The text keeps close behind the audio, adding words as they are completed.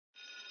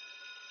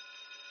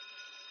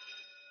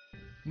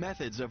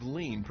Methods of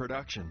lean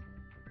production.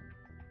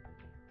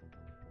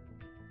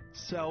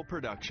 Cell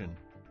production.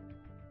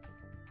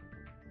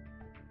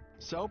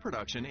 Cell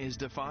production is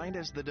defined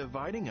as the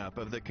dividing up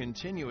of the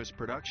continuous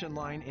production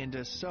line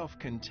into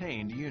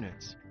self-contained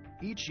units.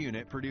 Each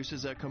unit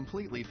produces a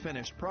completely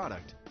finished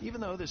product. Even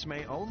though this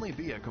may only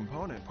be a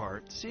component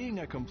part, seeing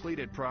a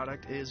completed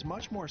product is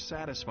much more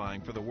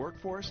satisfying for the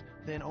workforce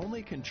than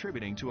only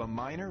contributing to a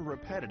minor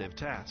repetitive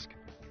task.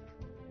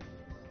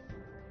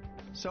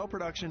 Cell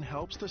production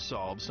helps to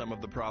solve some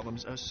of the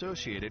problems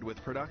associated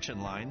with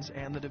production lines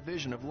and the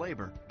division of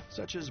labor,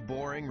 such as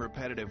boring,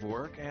 repetitive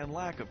work and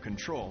lack of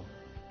control.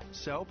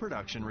 Cell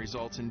production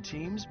results in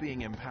teams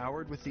being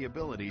empowered with the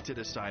ability to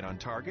decide on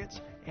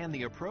targets and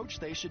the approach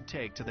they should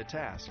take to the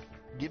task,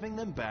 giving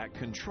them back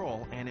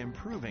control and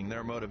improving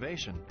their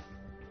motivation.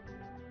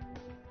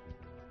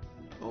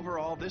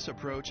 Overall, this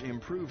approach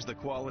improves the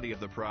quality of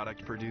the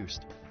product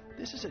produced.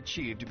 This is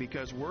achieved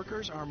because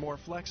workers are more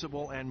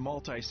flexible and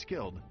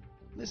multi-skilled.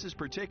 This is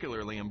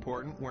particularly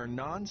important where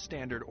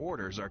non-standard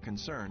orders are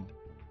concerned.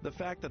 The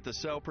fact that the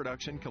cell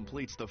production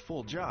completes the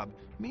full job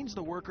means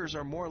the workers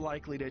are more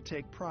likely to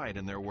take pride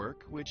in their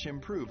work, which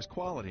improves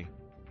quality.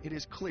 It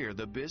is clear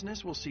the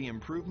business will see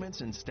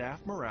improvements in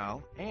staff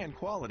morale and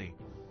quality,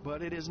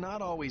 but it is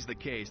not always the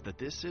case that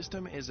this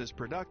system is as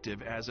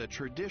productive as a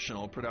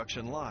traditional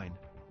production line.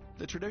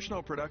 The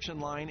traditional production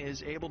line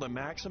is able to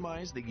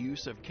maximize the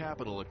use of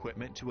capital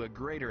equipment to a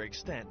greater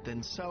extent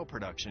than cell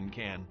production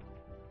can.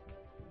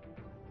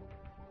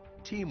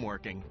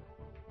 Teamworking.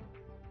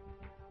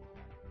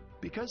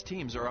 Because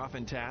teams are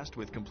often tasked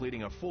with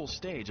completing a full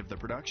stage of the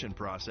production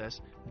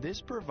process,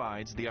 this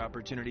provides the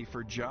opportunity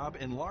for job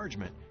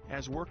enlargement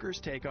as workers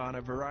take on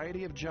a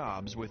variety of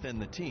jobs within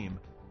the team.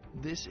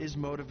 This is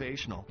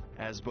motivational,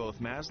 as both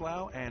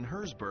Maslow and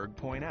Herzberg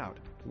point out.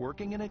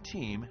 Working in a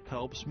team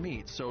helps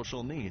meet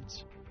social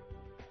needs.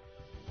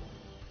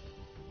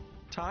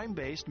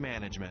 Time-based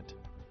management.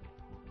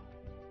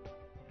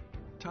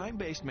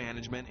 Time-based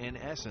management, in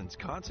essence,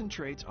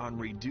 concentrates on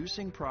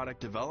reducing product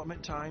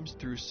development times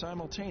through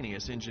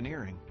simultaneous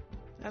engineering.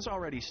 As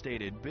already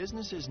stated,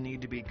 businesses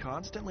need to be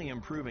constantly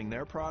improving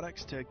their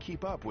products to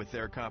keep up with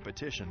their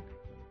competition.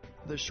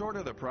 The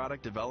shorter the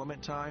product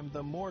development time,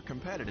 the more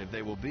competitive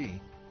they will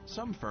be.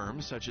 Some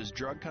firms, such as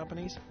drug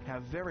companies,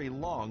 have very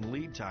long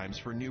lead times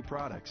for new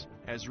products,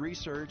 as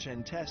research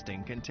and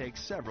testing can take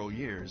several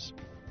years.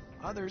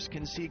 Others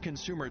can see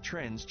consumer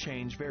trends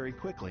change very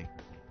quickly.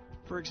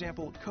 For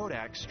example,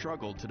 Kodak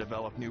struggled to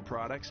develop new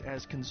products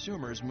as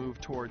consumers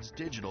moved towards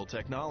digital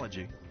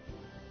technology.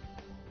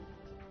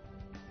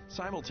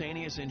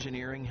 Simultaneous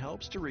engineering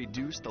helps to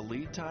reduce the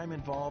lead time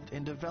involved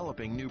in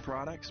developing new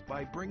products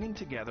by bringing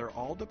together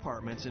all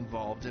departments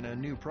involved in a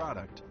new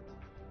product.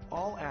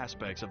 All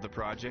aspects of the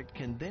project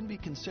can then be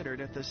considered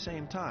at the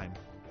same time.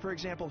 For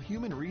example,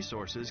 human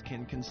resources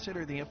can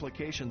consider the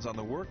implications on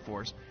the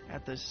workforce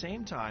at the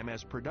same time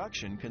as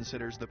production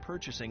considers the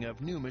purchasing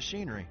of new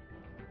machinery.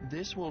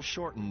 This will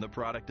shorten the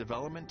product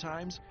development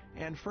times,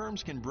 and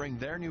firms can bring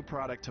their new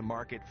product to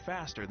market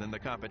faster than the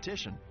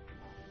competition.